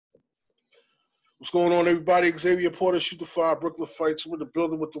What's going on, everybody? Xavier Porter, Shoot the Fire, Brooklyn Fights. We're in the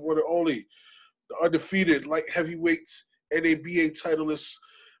building with the one and only, the undefeated light heavyweights NABA titleist,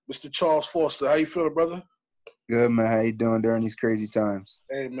 Mr. Charles Foster. How you feeling, brother? Good, man. How you doing during these crazy times?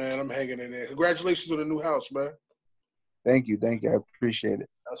 Hey, man, I'm hanging in there. Congratulations on the new house, man. Thank you. I appreciate it.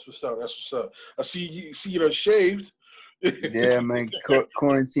 That's what's up. I see you done shaved. Yeah, man.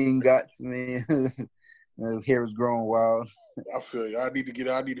 Quarantine got to me. My hair was growing wild. I feel you. I need to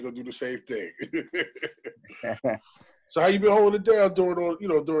go do the same thing. So how you been holding it down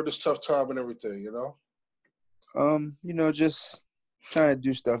during this tough time and everything, Just trying to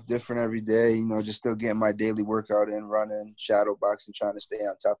do stuff different every day, just still getting my daily workout in, running, shadow boxing, trying to stay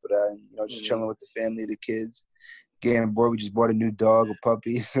on top of that, and, just chilling with the family, the kids. Getting bored. We just bought a new dog, a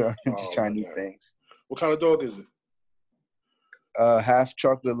puppy, so just trying new things. What kind of dog is it? Half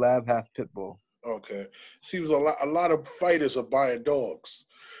chocolate lab, half pit bull. Okay. Seems a lot of fighters are buying dogs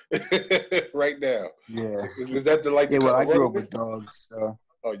right now. Yeah. Is that I grew up with dogs. So.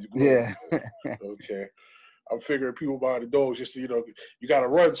 Oh, you grew up with dogs. Okay. I'm figuring people buy the dogs just to, you got to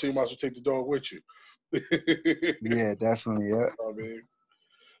run, so you might as well take the dog with you. Yeah, definitely, yeah. I mean,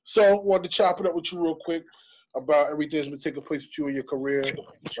 so wanted to chop it up with you real quick about everything that's been taking place with you in your career.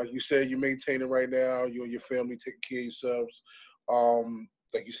 Like you said, you're maintaining right now. You and your family taking care of yourselves.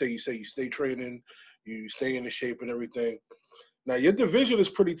 Like you say you stay training, you stay in the shape and everything. Now, your division is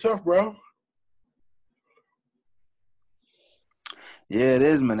pretty tough, bro. Yeah, it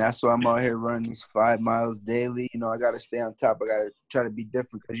is, man. That's why I'm out here running these 5 miles daily. I got to stay on top. I got to try to be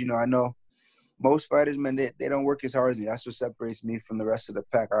different because, I know most fighters, man, they don't work as hard as me. That's what separates me from the rest of the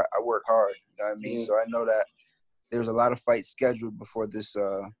pack. I work hard, you know what I mean? Mm-hmm. So I know that there was a lot of fights scheduled before this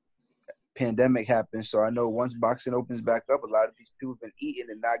pandemic happened. So I know once boxing opens back up, a lot of these people have been eating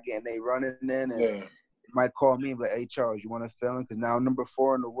and not getting they running in. And they might call me and be like, hey, Charles, you want to fill in? Because now I'm number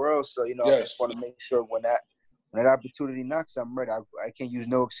 4 in the world. So, I just want to make sure when that opportunity knocks, I'm ready. I can't use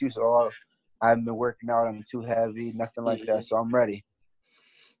no excuse. Oh, I haven't been working out. I'm too heavy. Nothing like that. So I'm ready.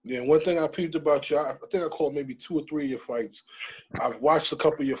 Yeah, one thing I peeped about you, I think I called maybe 2 or 3 of your fights. I've watched a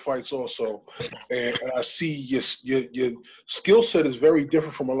couple of your fights also, and I see your skill set is very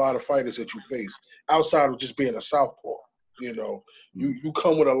different from a lot of fighters that you face, outside of just being a southpaw. You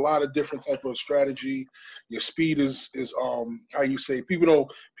come with a lot of different type of strategy. Your speed is how you say, people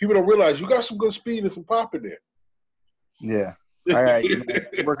don't realize you got some good speed and some pop in there. Yeah. All right.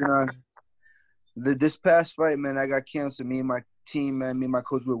 Working on this past fight, man, I got canceled. Me and my team, man, me and my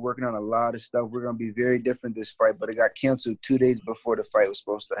coach, we were working on a lot of stuff. We're going to be very different this fight, but it got canceled 2 days before the fight was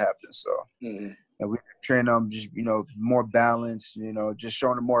supposed to happen. So and we train on just, more balance, just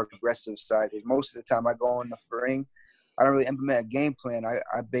showing a more aggressive side. Because most of the time I go in the ring, I don't really implement a game plan.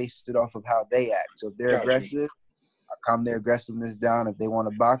 I base it off of how they act. So if they're aggressive, I calm their aggressiveness down. If they want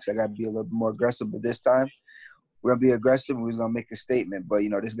to box, I got to be a little bit more aggressive. But this time, we're going to be aggressive and we're going to make a statement. But,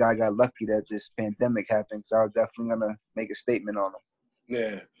 this guy got lucky that this pandemic happened, so I was definitely going to make a statement on him.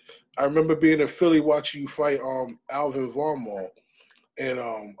 Yeah. I remember being in Philly watching you fight Alvin Varmall. And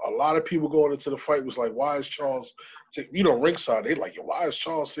a lot of people going into the fight was like, why is Charles ringside, they like, why is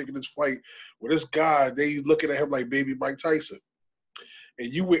Charles taking this fight with this guy? They looking at him like baby Mike Tyson.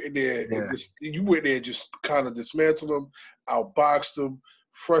 And you went in there and just kind of dismantled him, outboxed him,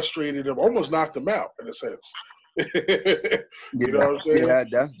 frustrated him, almost knocked him out in a sense. You know what I'm saying? Yeah,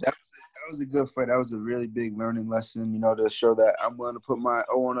 that was a good fight. That was a really big learning lesson, to show that I'm willing to put my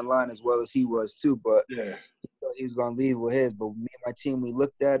O on the line as well as he was too. But he was going to leave with his. But me and my team, we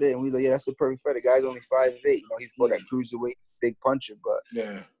looked at it and we was like, yeah, that's a perfect fight. The guy's only 5'8". He fought that cruiserweight big puncher.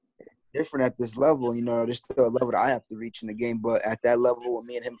 But different at this level, there's still a level that I have to reach in the game. But at that level, when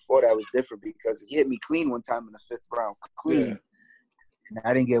me and him fought, that was different because he hit me clean one time in the 5th round. Clean. Yeah. And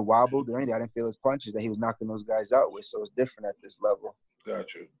I didn't get wobbled or anything. I didn't feel his punches that he was knocking those guys out with. So it's different at this level.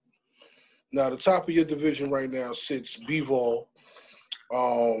 Gotcha. Now, the top of your division right now sits Bivol.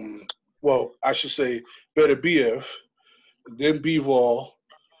 Well, I should say Beterbiev, then Bivol.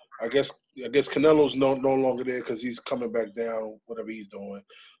 I guess Canelo's no longer there because he's coming back down, whatever he's doing.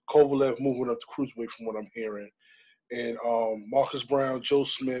 Kovalev moving up to cruiserweight from what I'm hearing. And Marcus Browne, Joe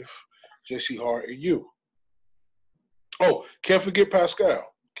Smith, Jesse Hart, and you. Oh, can't forget Pascal.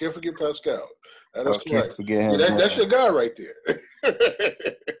 That is correct. Can't forget him. That's your guy right there.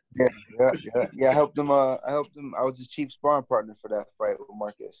 Yeah. I helped him. I was his chief sparring partner for that fight with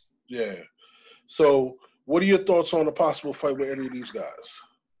Marcus. Yeah. So, what are your thoughts on a possible fight with any of these guys?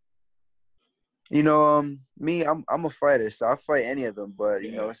 Me, I'm a fighter, so I'll fight any of them. But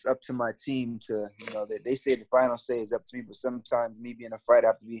it's up to my team to, they say the final say is up to me. But sometimes me being a fighter, I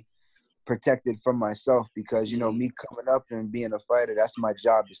have to be protected from myself because me coming up and being a fighter, that's my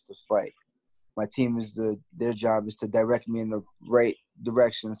job is to fight. my team their job is to direct me in the right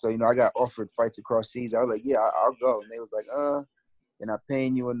direction. So, I got offered fights across seas. I was like, yeah, I'll go. And they was like, they're not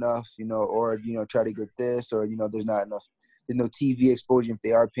paying you enough, or, try to get this, or, there's not enough. There's no TV exposure. If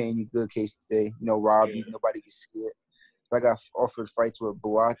they are paying you good, case they, rob you, nobody can see it. But I got offered fights with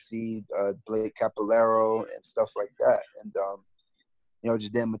Buatsi, Blake Capilero, and stuff like that. And,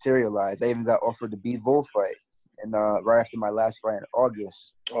 just didn't materialize. I even got offered the Bivol fight. And right after my last fight in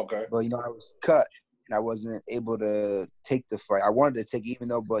August. Okay. But, I was cut, and I wasn't able to take the fight. I wanted to take it, even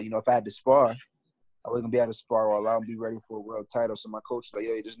though, but, if I had to spar, I wasn't going to be able to spar or allow me to be ready for a world title. So my coach was like,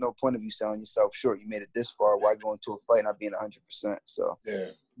 yo, there's no point of you selling yourself short. You made it this far. Why go into a fight not being 100%? So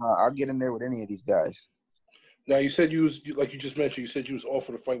I'll get in there with any of these guys. Now, you said like you just mentioned, you said you was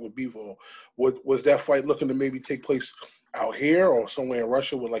offered a fight with Bivol. Was that fight looking to maybe take place out here or somewhere in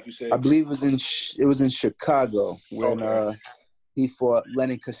Russia? With, like you said, I believe it was in Chicago when he fought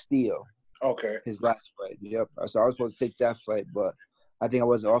Lenin Castillo. Okay. His last fight. Yep. So I was supposed to take that fight, but I think I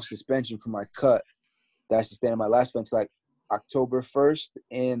was off suspension for my cut. That sustained my last fight until like October 1st,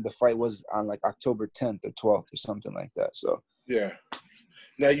 and the fight was on like October 10th or 12th or something like that. So yeah.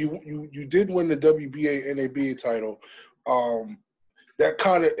 Now you did win the WBA-NABA title. That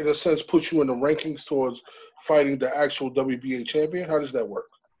kind of, in a sense, puts you in the rankings towards fighting the actual WBA champion. How does that work?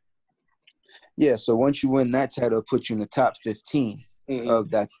 Yeah. So once you win that title, it puts you in the top 15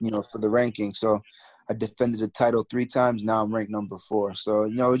 of that, for the ranking. So I defended the title 3 times. Now I'm ranked number 4. So,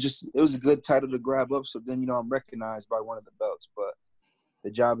 it was a good title to grab up. So then, I'm recognized by one of the belts. But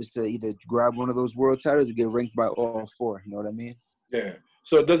the job is to either grab one of those world titles or get ranked by all 4. You know what I mean? Yeah.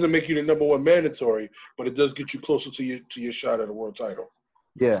 So it doesn't make you the number 1 mandatory, but it does get you closer to your shot at a world title.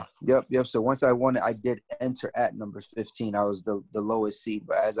 Yeah. Yep. So once I won it, I did enter at number 15. I was the lowest seed.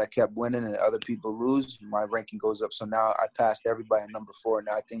 But as I kept winning and other people lose, my ranking goes up. So now I passed everybody at number 4.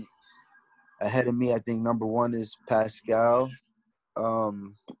 Now I think ahead of me, I think number 1 is Pascal.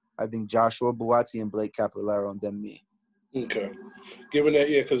 I think Joshua Buatsi and Blake Capilero, and then me. Okay. Given that,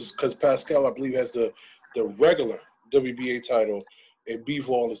 because Pascal, I believe, has the regular WBA title, and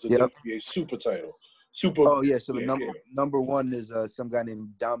Bivol is the WBA super title. Oh, yeah. So the number 1 is some guy named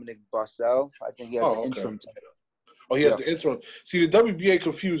Dominic Bossell. I think he has the interim title. Oh, he has the interim. See, the WBA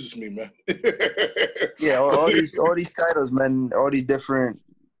confuses me, man. Yeah, all these titles, man, all these different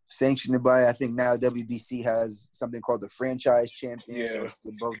sanctioned by, I think now WBC has something called the franchise champion, so it's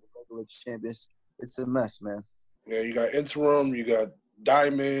above the regular champions. It's a mess, man. Yeah, you got interim, you got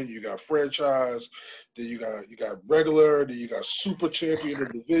diamond, you got franchise, then you got regular, then you got super champion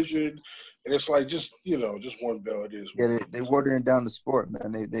of division, and it's like just one belt it is. Yeah, they watering down the sport,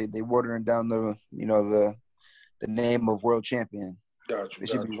 man. They watering down the the name of world champion. Gotcha. There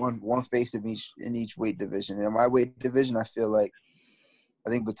should be one face of in each weight division. In my weight division, I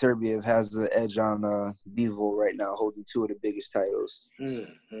think Beterbiev has the edge on Bivol right now, holding 2 of the biggest titles.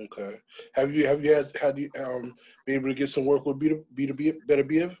 Okay. Have you been able to get some work with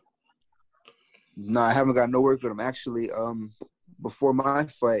Beterbiev? No, I haven't got no work with him. Actually, before my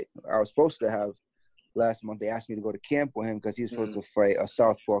fight, I was supposed to have last month. They asked me to go to camp with him because he was supposed to fight a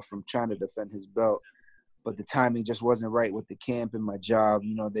Southpaw from China to defend his belt. But the timing just wasn't right with the camp and my job.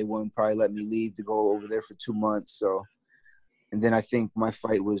 They wouldn't probably let me leave to go over there for 2 months. So, and then I think my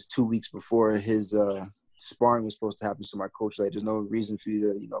fight was 2 weeks before his sparring was supposed to happen. So my coach like, there's no reason for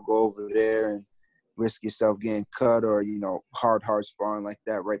you to, go over there and risk yourself getting cut or, hard sparring like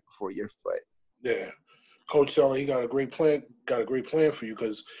that right before your fight. Yeah. Coach said he got a great plan for you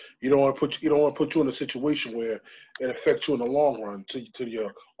because you don't want to put you in a situation where it affects you in the long run to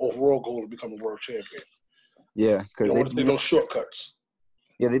your overall goal to become a world champion. Yeah, because they no shortcuts.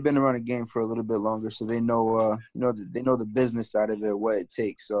 Yeah, they've been around the game for a little bit longer, so they know, they know the business side of it, what it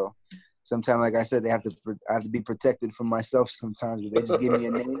takes. So sometimes, like I said, I have to be protected from myself sometimes. They just give me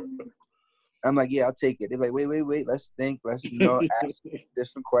a name. I'm like, yeah, I'll take it. They're like, wait, let's think, let's ask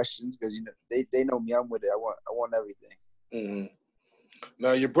different questions because they know me. I'm with it. I want everything. Mm-hmm.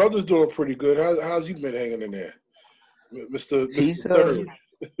 Now your brother's doing pretty good. How's he been hanging in there, Mr. Third?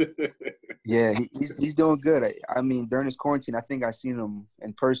 Yeah, he's doing good. I mean, during this quarantine, I think I seen him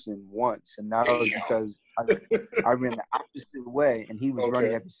in person once, and now it's because I ran the opposite way, and he was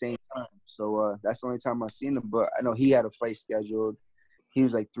running at the same time. So that's the only time I've seen him. But I know he had a fight scheduled. He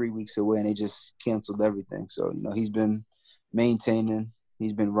was like 3 weeks away, and they just canceled everything. So he's been maintaining.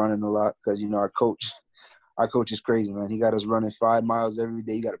 He's been running a lot because our coach is crazy, man. He got us running 5 miles every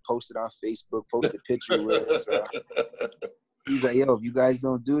day. You got to post it on Facebook, post a picture with it. So he's like, yo, if you guys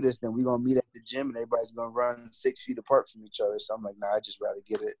don't do this, then we're going to meet at the gym and everybody's going to run 6 feet apart from each other. So I'm like, nah, I'd just rather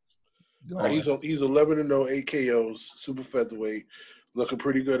get it going. He's 11-0, 8 KOs, super featherweight. Looking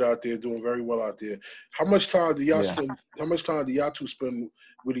pretty good out there, doing very well out there. How much time do y'all Yeah. spend? How much time do y'all two spend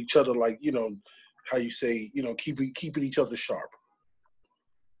with each other? Like, how you say, keeping each other sharp.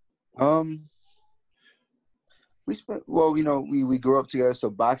 We spent we grew up together, so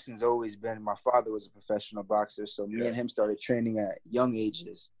boxing's always been. My father was a professional boxer, so me and him started training at young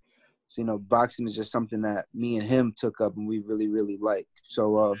ages. So boxing is just something that me and him took up, and we really, really like.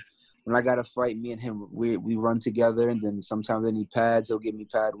 So when I got a fight, me and him, we run together, and then sometimes I need pads. He'll give me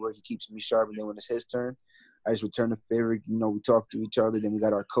pad work. He keeps me sharp, and then when it's his turn, I just return the favor. We talk to each other. Then we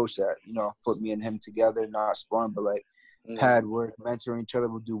got our coach that put me and him together, not sparring, but like pad work, mentoring each other.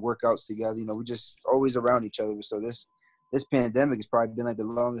 We'll do workouts together. We're just always around each other. So this pandemic has probably been like the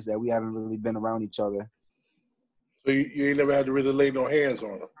longest that we haven't really been around each other. So you ain't never had to really lay no hands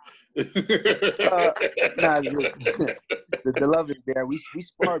on him. Nah, the love is there. We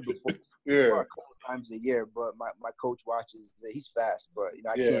sparred before. Yeah. We spar a couple times a year, but my coach watches. He's fast, but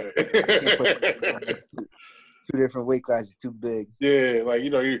I can't put him on like two different weight classes. Too big. Yeah, like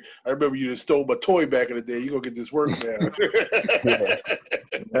I remember you just stole my toy back in the day. You gonna get this work now.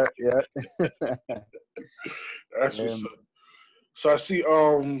 yeah. That's what's up. So I see.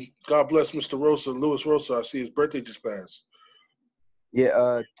 God bless Mr. Louis Rosa. I see his birthday just passed.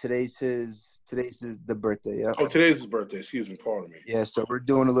 Yeah. Today's the birthday. Yeah. Oh, today's his birthday. Excuse me. Pardon me. Yeah. So we're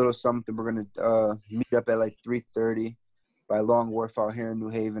doing a little something. We're gonna meet up at like 3:30 by Long Wharf out here in New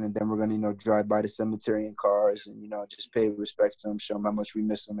Haven, and then we're gonna drive by the cemetery in cars and just pay respects to him, show him how much we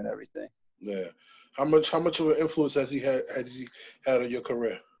miss him and everything. Yeah. How much of an influence has he had on your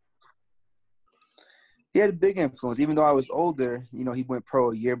career? He had a big influence. Even though I was older, he went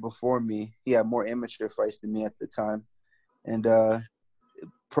pro a year before me. He had more amateur fights than me at the time. And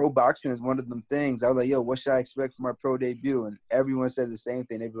pro boxing is one of them things. I was like, yo, what should I expect for my pro debut? And everyone says the same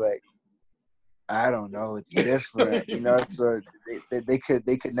thing. They'd be like, I don't know. It's different. So they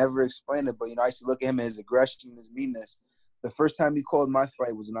could never explain it. But, I used to look at him and his aggression and his meanness. The first time he called my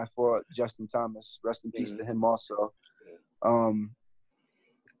fight was when I fought Justin Thomas. Rest in peace to him also.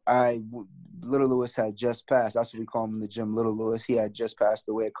 Little Louis had just passed. That's what we call him in the gym, Little Louis. He had just passed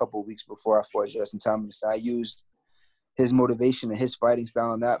away a couple of weeks before I fought Justin Thomas. I used his motivation and his fighting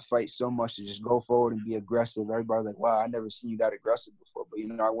style in that fight so much to just go forward and be aggressive. Everybody was like, wow, I never seen you that aggressive before. But,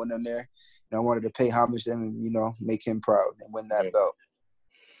 I went in there and I wanted to pay homage to him and, make him proud and win that belt.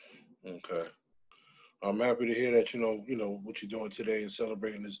 Okay. I'm happy to hear that, what you're doing today and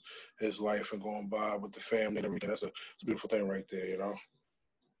celebrating his life and going by with the family and everything. It's a beautiful thing right there,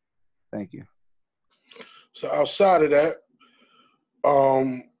 Thank you. So outside of that,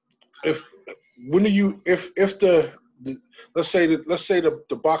 if let's say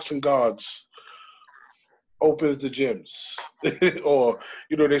the boxing gods opens the gyms, or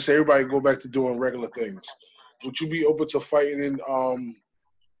they say everybody go back to doing regular things, would you be open to fighting in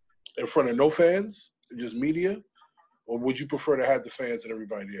front of no fans, just media, or would you prefer to have the fans and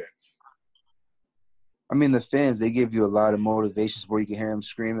everybody there? I mean, the fans, they give you a lot of motivations where you can hear them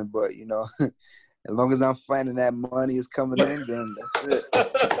screaming, but as long as I'm fighting that money is coming in, then that's it.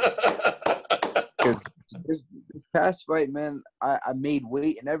 Because this past fight, man, I made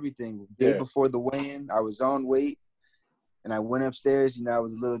weight and everything. Day before the weigh-in, I was on weight, and I went upstairs. I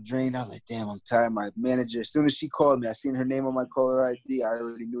was a little drained. I was like, damn, I'm tired. My manager, as soon as she called me, I seen her name on my caller ID. I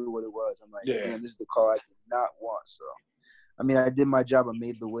already knew what it was. I'm like, damn, this is the call I did not want. So, I mean, I did my job. I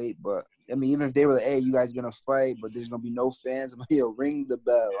made the weight, but I mean, even if they were like, hey, you guys gonna fight, but there's gonna be no fans, I'm like, yo, ring the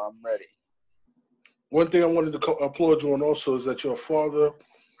bell. I'm ready. One thing I wanted to applaud you on also is that you're a father,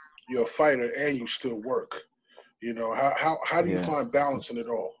 you're a fighter, and you still work. How do you find balance in it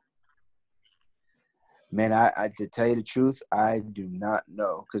all? Man, I to tell you the truth, I do not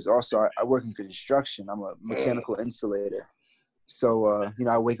know. Because also I work in construction. I'm a mechanical insulator. So,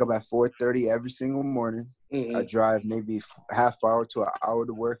 I wake up at 4:30 every single morning. I drive maybe half hour to an hour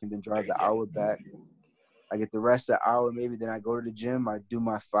to work and then drive the hour back. I get the rest of the hour maybe. Then I go to the gym. I do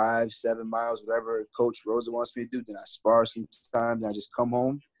my 5-7 miles, whatever Coach Rosa wants me to do. Then I spar sometimes. Then I just come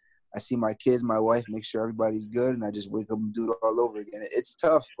home. I see my kids, my wife, make sure everybody's good, and I just wake up and do it all over again. It's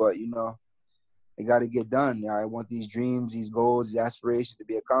tough, but, it got to get done. I want these dreams, these goals, these aspirations to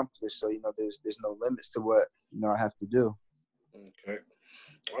be accomplished. So, there's no limits to what, I have to do. Okay.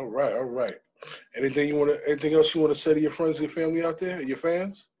 All right. Anything else you want to say to your friends, your family out there, your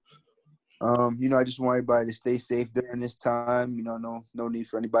fans? I just want everybody to stay safe during this time. No need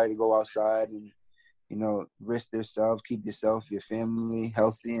for anybody to go outside and, risk themselves, keep yourself, your family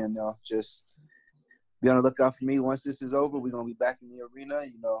healthy, and just be on the lookout for me. Once this is over, we're going to be back in the arena,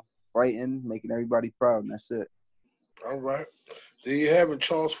 fighting, making everybody proud, and that's it. All right. There you have it,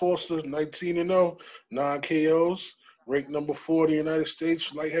 Charles Foster, 19-0, 9 KOs. ranked number 4 in the United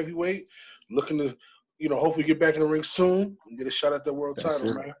States, light heavyweight. Looking to, hopefully get back in the ring soon and get a shot at the world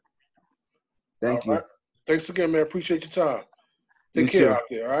title, man. Thank you. Right. Thanks again, man. Appreciate your time. Take You care too. out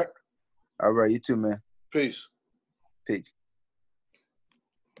there, all right? All right, you too, man. Peace. Peace.